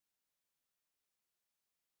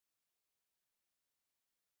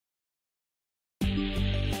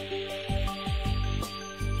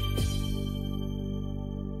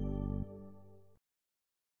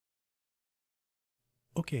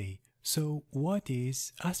Okay, so what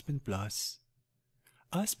is Aspen Plus?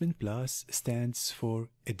 Aspen Plus stands for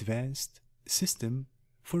Advanced System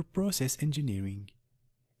for Process Engineering.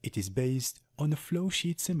 It is based on a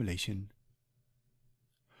flowsheet simulation.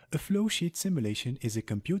 A flowsheet simulation is a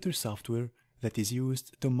computer software that is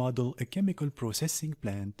used to model a chemical processing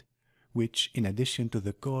plant, which, in addition to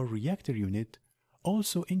the core reactor unit,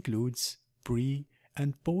 also includes pre-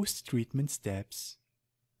 and post-treatment steps.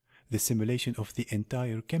 The simulation of the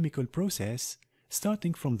entire chemical process,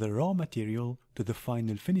 starting from the raw material to the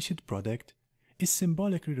final finished product, is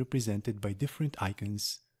symbolically represented by different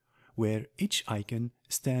icons, where each icon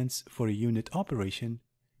stands for a unit operation,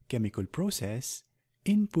 chemical process,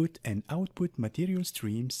 input and output material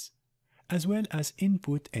streams, as well as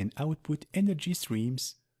input and output energy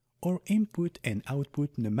streams, or input and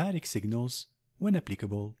output pneumatic signals when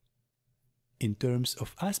applicable. In terms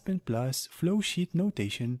of Aspen Plus flowsheet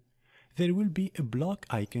notation, there will be a block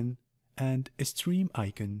icon and a stream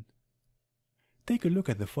icon. Take a look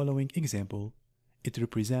at the following example. It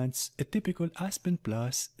represents a typical Aspen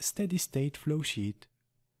Plus steady-state flowsheet.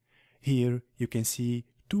 Here you can see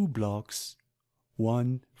two blocks,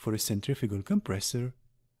 one for a centrifugal compressor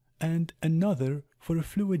and another for a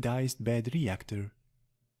fluidized bed reactor.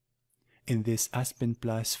 In this Aspen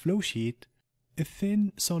Plus flowsheet, a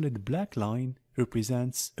thin solid black line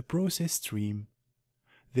represents a process stream.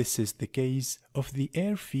 This is the case of the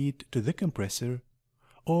air feed to the compressor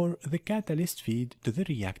or the catalyst feed to the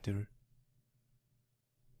reactor.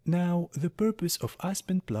 Now, the purpose of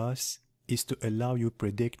Aspen Plus is to allow you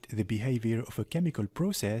predict the behavior of a chemical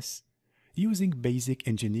process using basic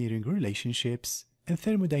engineering relationships and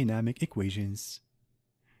thermodynamic equations.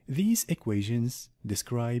 These equations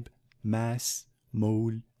describe mass,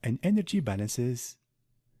 mole, and energy balances,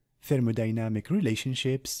 thermodynamic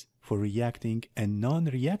relationships for reacting and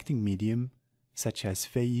non-reacting medium, such as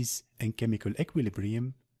phase and chemical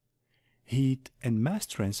equilibrium, heat and mass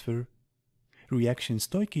transfer, reaction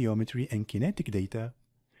stoichiometry and kinetic data,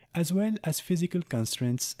 as well as physical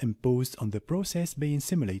constraints imposed on the process being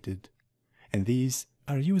simulated, and these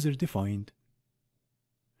are user-defined.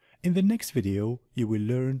 In the next video, you will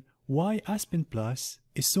learn why Aspen Plus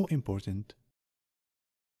is so important.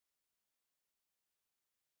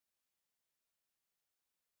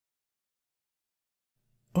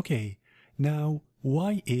 Okay, now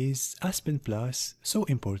why is Aspen Plus so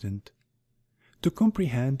important? To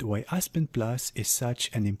comprehend why Aspen Plus is such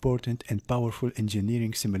an important and powerful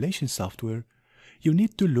engineering simulation software, you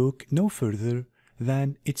need to look no further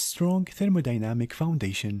than its strong thermodynamic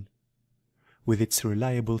foundation. With its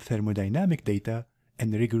reliable thermodynamic data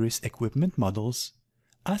and rigorous equipment models,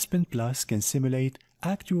 Aspen Plus can simulate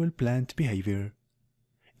actual plant behavior.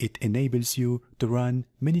 It enables you to run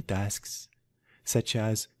many tasks, such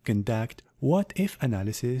as conduct what-if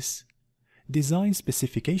analysis, design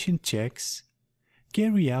specification checks,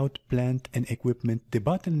 carry out plant and equipment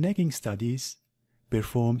debottlenecking studies,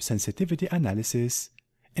 perform sensitivity analysis,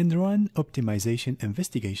 and run optimization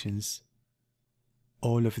investigations.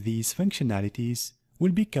 All of these functionalities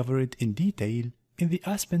will be covered in detail in the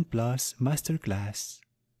Aspen Plus Masterclass.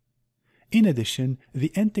 In addition,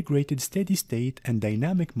 the integrated steady-state and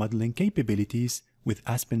dynamic modeling capabilities with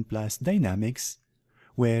Aspen Plus Dynamics,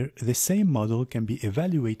 where the same model can be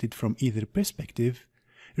evaluated from either perspective,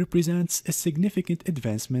 represents a significant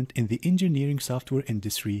advancement in the engineering software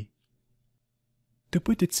industry. To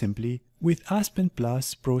put it simply, with Aspen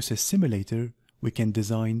Plus Process Simulator, we can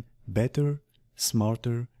design better,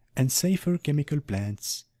 smarter, and safer chemical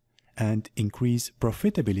plants, and increase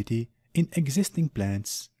profitability in existing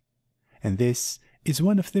plants. And this is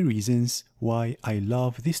one of the reasons why I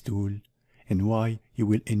love this tool, and why you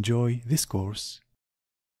will enjoy this course.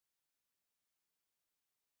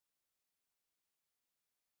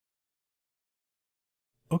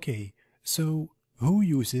 Okay, so who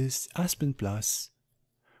uses Aspen Plus?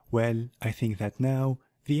 Well, I think that now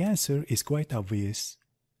the answer is quite obvious.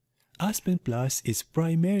 Aspen Plus is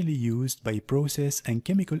primarily used by process and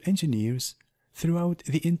chemical engineers throughout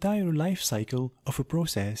the entire life cycle of a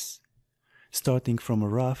process, starting from a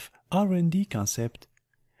rough R&D concept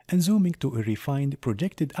and zooming to a refined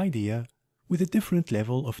projected idea with a different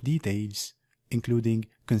level of details, including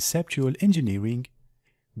conceptual engineering,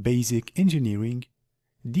 basic engineering,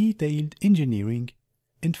 detailed engineering,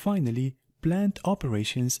 and finally, plant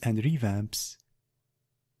operations and revamps.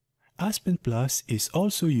 Aspen Plus is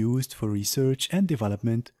also used for research and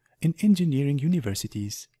development in engineering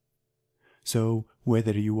universities. So,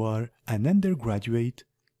 whether you are an undergraduate,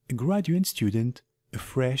 a graduate student, a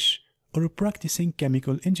fresh, or a practicing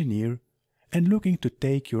chemical engineer, and looking to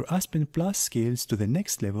take your Aspen Plus skills to the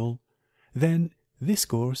next level, then this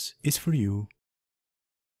course is for you.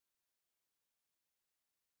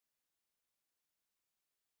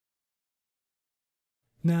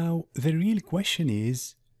 Now, the real question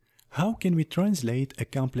is, how can we translate a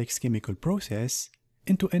complex chemical process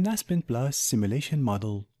into an Aspen Plus simulation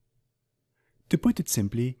model? To put it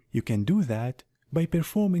simply, you can do that by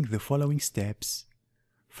performing the following steps.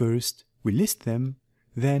 First, we list them,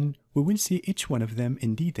 then we will see each one of them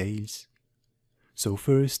in details. So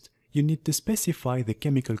first, you need to specify the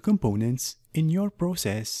chemical components in your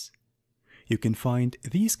process. You can find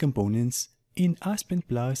these components in Aspen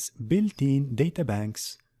Plus built-in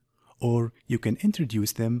databanks, or you can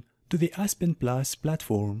introduce them to the Aspen Plus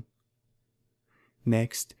platform.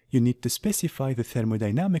 Next, you need to specify the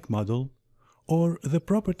thermodynamic model, or the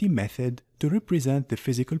property method to represent the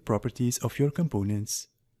physical properties of your components.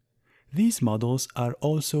 These models are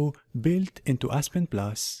also built into Aspen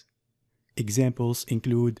Plus. Examples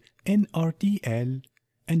include NRTL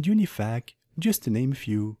and UNIFAC, just to name a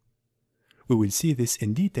few. We will see this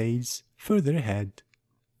in details further ahead.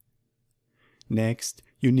 Next,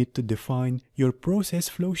 you need to define your process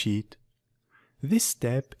flowsheet. This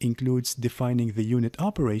step includes defining the unit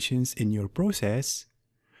operations in your process,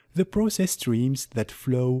 the process streams that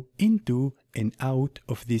flow into and out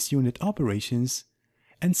of these unit operations,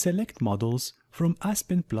 and select models from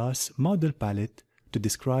Aspen Plus model palette to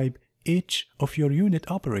describe each of your unit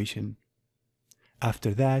operation.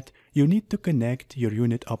 After that, you need to connect your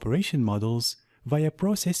unit operation models via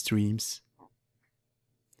process streams.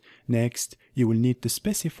 Next, you will need to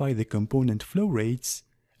specify the component flow rates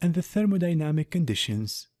and the thermodynamic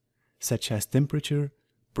conditions, such as temperature,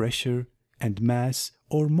 pressure, and mass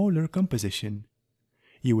or molar composition.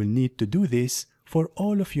 You will need to do this for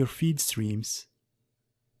all of your feed streams.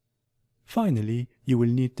 Finally, you will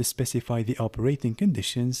need to specify the operating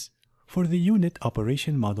conditions for the unit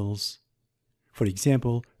operation models. For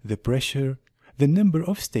example, the pressure, the number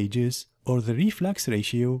of stages, or the reflux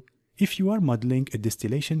ratio if you are modeling a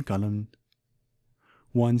distillation column.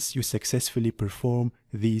 Once you successfully perform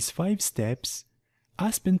these 5 steps,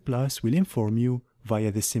 Aspen Plus will inform you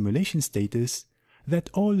via the simulation status that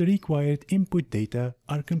all required input data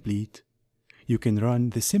are complete. You can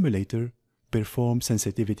run the simulator, perform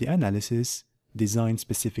sensitivity analysis, design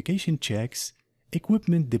specification checks,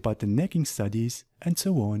 equipment debottlenecking studies, and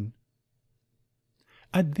so on.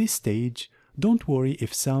 At this stage, don't worry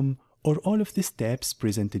if some or all of the steps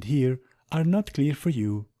presented here are not clear for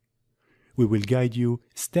you. We will guide you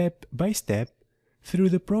step by step through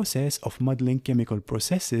the process of modeling chemical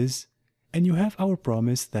processes, and you have our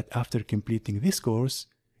promise that after completing this course,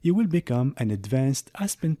 you will become an advanced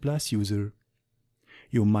Aspen Plus user.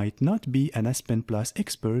 You might not be an Aspen Plus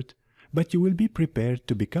expert, but you will be prepared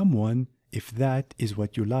to become one if that is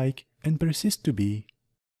what you like and persist to be.